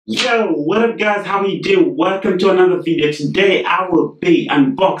Yo, what up guys, how you doing? Welcome to another video. Today I will be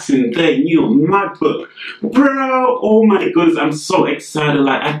unboxing the new MacBook Pro. Oh my goodness, I'm so excited,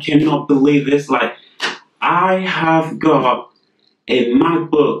 like I cannot believe this. Like I have got a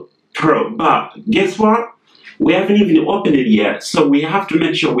MacBook Pro, but guess what? We haven't even opened it yet, so we have to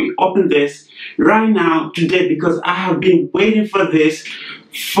make sure we open this right now today because I have been waiting for this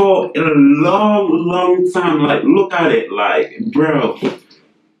for a long time. Like look at it, like bro.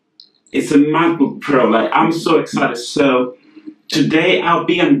 It's a MacBook Pro, like I'm so excited. So today I'll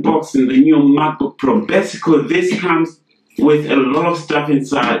be unboxing the new MacBook Pro. Basically this comes with a lot of stuff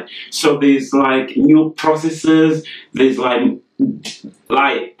inside. So there's like new processors, there's like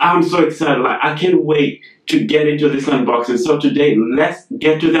I'm so excited, like I can't wait to get into this unboxing. So today let's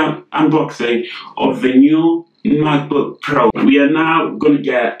get to the unboxing of the new MacBook Pro. We are now gonna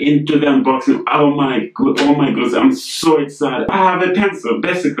get into the unboxing. Oh my goodness, I'm so excited. I have a pencil.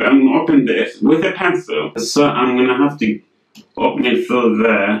 Basically, I'm gonna open this with a pencil. So I'm gonna have to open it through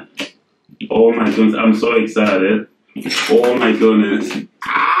there. Oh my goodness, I'm so excited. Oh my goodness.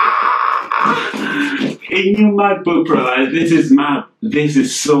 A new MacBook Pro, like this is mad. This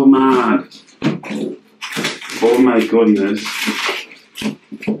is so mad. Oh my goodness.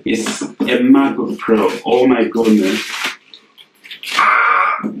 It's a MacBook Pro. Oh my goodness.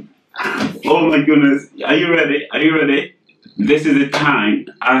 Oh my goodness. Are you ready? Are you ready? This is the time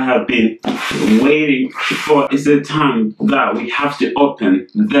I have been waiting for. It's the time that we have to open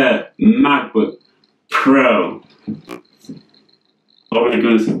the MacBook Pro. Oh my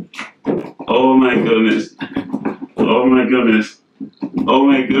goodness. Oh my goodness. Oh my goodness. Oh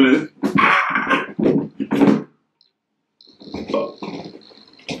my goodness.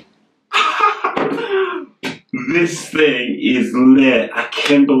 This thing is lit. I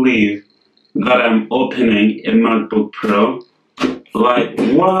can't believe that I'm opening a MacBook Pro. Like,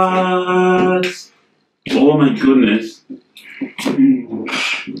 what? Oh my goodness.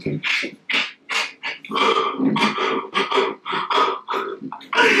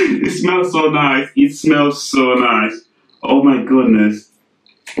 It smells so nice. It smells so nice. Oh my goodness.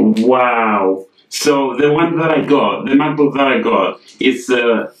 Wow. So the one that I got, the MacBook that I got, is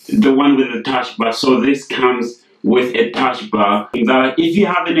the one with the touch bar. So this comes with a touch bar. That if you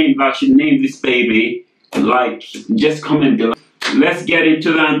have a name that should name this baby, like just comment below. Let's get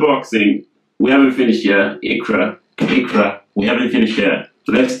into the unboxing. We haven't finished yet. Ikra, we haven't finished yet.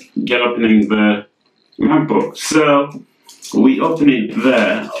 Let's get opening the MacBook. So we open it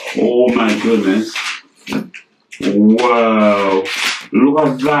there. Oh my goodness. Wow. Look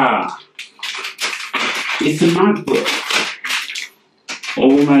at that. It's a MacBook.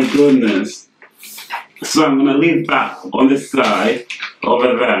 Oh my goodness. So I'm gonna leave that on the side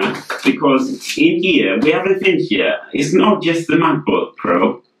over there because in here we haven't finished yet. It's not just the MacBook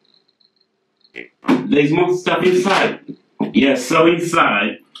Pro. There's more stuff inside. Yeah, so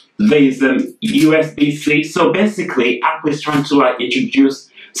inside there's USB-C. So basically Apple is trying to like introduce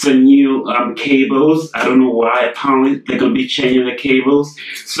some new cables. I don't know why. Apparently they're gonna be changing the cables.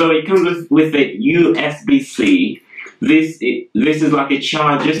 So it comes with a USB-C. This is like a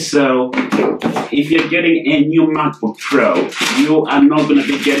charger. So if you're getting a new MacBook Pro, you are not gonna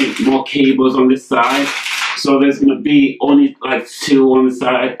be getting more cables on this side. So there's gonna be only like two on the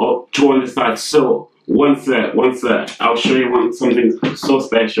side or two on the side. So one set. I'll show you something so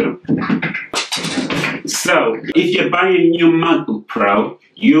special. So if you're buying a new MacBook Pro,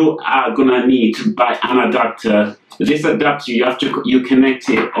 you are gonna need to buy an adapter. This adapter you connect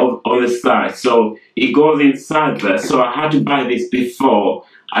it on the side, so it goes inside there. So I had to buy this before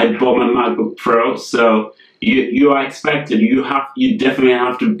I bought my MacBook Pro. So you are expected. You definitely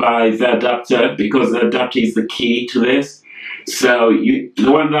have to buy the adapter because the adapter is the key to this. So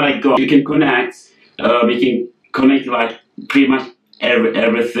the one that I got, you can connect. You can connect like pretty much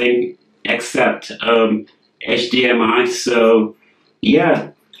everything except HDMI. So yeah,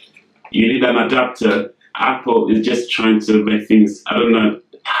 you need an adapter. Apple is just trying to make things, I don't know,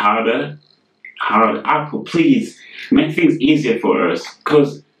 harder. Apple, please make things easier for us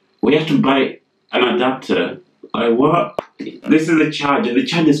because we have to buy an adapter. Like what? This is the charger. The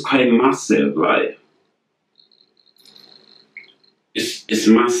charger is quite massive. Like it's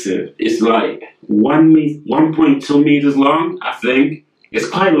massive. It's like 1.2 meters long, I think. It's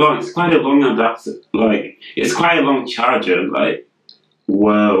quite long. It's quite a long adapter. Like it's quite a long charger. Like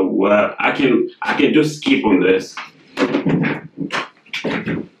wow. I can just skip on this.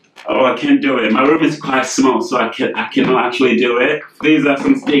 Oh, I can't do it. My room is quite small, so I cannot actually do it. These are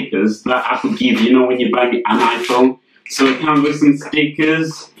some stickers that Apple give you know when you buy an iPhone. So it comes with some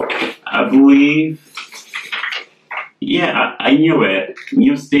stickers, I believe. Yeah, I knew it.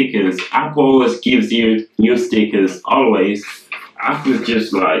 New stickers. Apple always gives you new stickers. Always. I was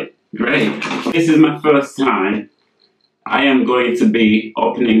just like, great. This is my first time. I am going to be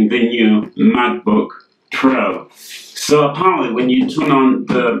opening the new MacBook Pro. So apparently when you turn on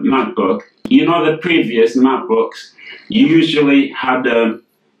the MacBook, you know the previous MacBooks, you usually had a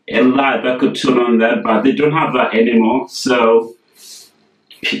light that could turn on that, but they don't have that anymore. So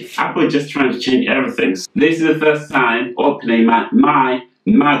Apple is just trying to change everything. This is the first time opening my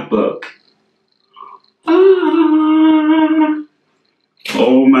MacBook. Ah.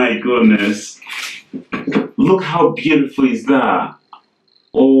 Oh my goodness. Look how beautiful is that.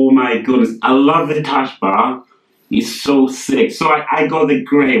 Oh my goodness. I love the touch bar. It's so sick. So I got the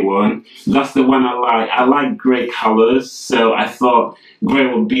grey one. That's the one I like. I like grey colors. So I thought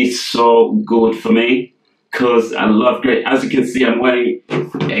grey would be so good for me. Because I love grey. As you can see, I'm wearing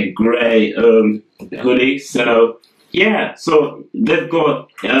a grey hoodie. So yeah. So they've got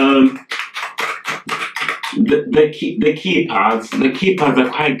the keypads. The keypads are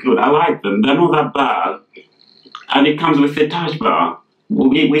quite good. I like them. They're not that bad. And it comes with a touch bar,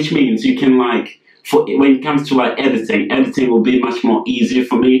 which means you can when it comes to editing will be much more easier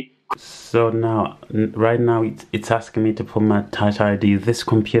for me. So now, right now, it's asking me to put my Touch ID. This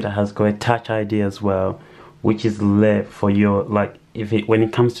computer has got a Touch ID as well, which is lit for your when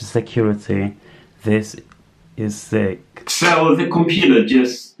it comes to security. This is sick. So the computer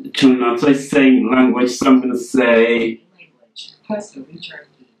just turned on. So it's saying language. So I'm gonna say. Press the return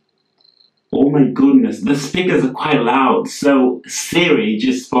key. Oh my goodness, the speakers are quite loud. So Siri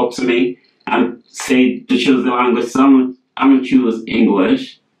just spoke to me and said to choose the language. So I'm gonna choose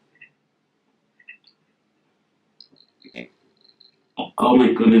English. Oh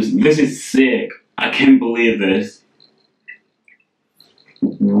my goodness, this is sick. I can't believe this.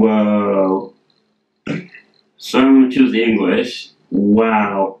 Whoa. So I'm gonna choose English.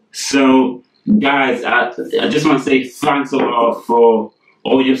 Wow. So guys, I just want to say thanks a lot for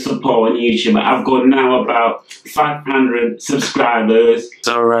all your support on YouTube. I've got now about 500 subscribers.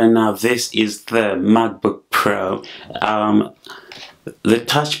 So right now, this is the MacBook Pro. The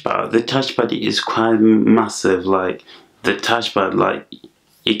touchpad is quite massive. Like the touchpad,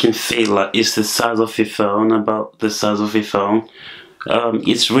 you can feel it's the size of your phone, about the size of your phone.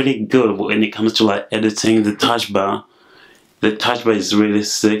 It's really good when it comes to editing. The touchbar is really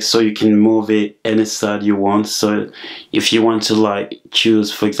sick, so you can move it any side you want. So if you want to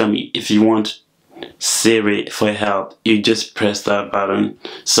choose, for example, if you want Siri for help, you just press that button.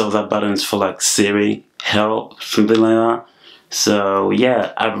 So that button is for Siri help, something like that. So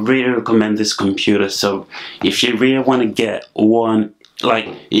yeah, I really recommend this computer. So if you really want to get one,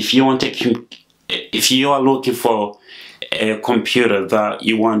 if you are looking for a computer that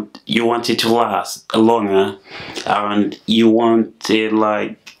you want it to last longer, and you want it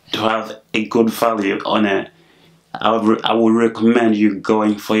to have a good value on it, I would recommend you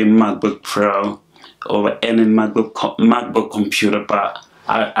going for a MacBook Pro or any MacBook computer. But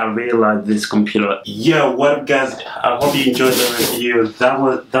I really like this computer. Yo, what up guys, I hope you enjoyed the review.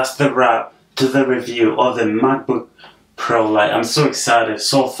 That's the wrap to the review of the MacBook Pro. I'm so excited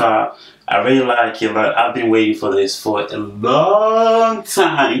so far. I really like it. I've been waiting for this for a long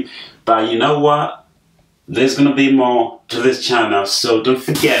time. But you know what? There's gonna be more to this channel. So don't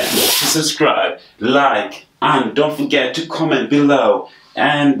forget to subscribe, like, and don't forget to comment below.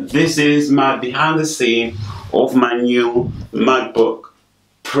 And this is my behind the scene of my new MacBook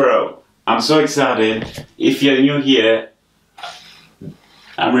Pro. I'm so excited. If you're new here,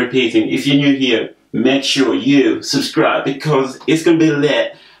 I'm repeating, if you're new here, make sure you subscribe because it's gonna be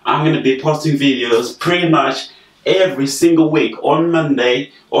lit. I'm going to be posting videos pretty much every single week on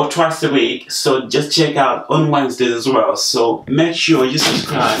Monday or twice a week. So just check out on Wednesdays as well. So make sure you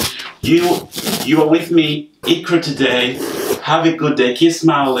subscribe. You are with me, Ikra, today. Have a good day. Keep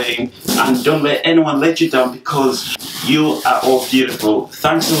smiling. And don't let anyone let you down because you are all beautiful.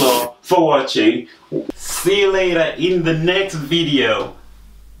 Thanks a lot for watching. See you later in the next video.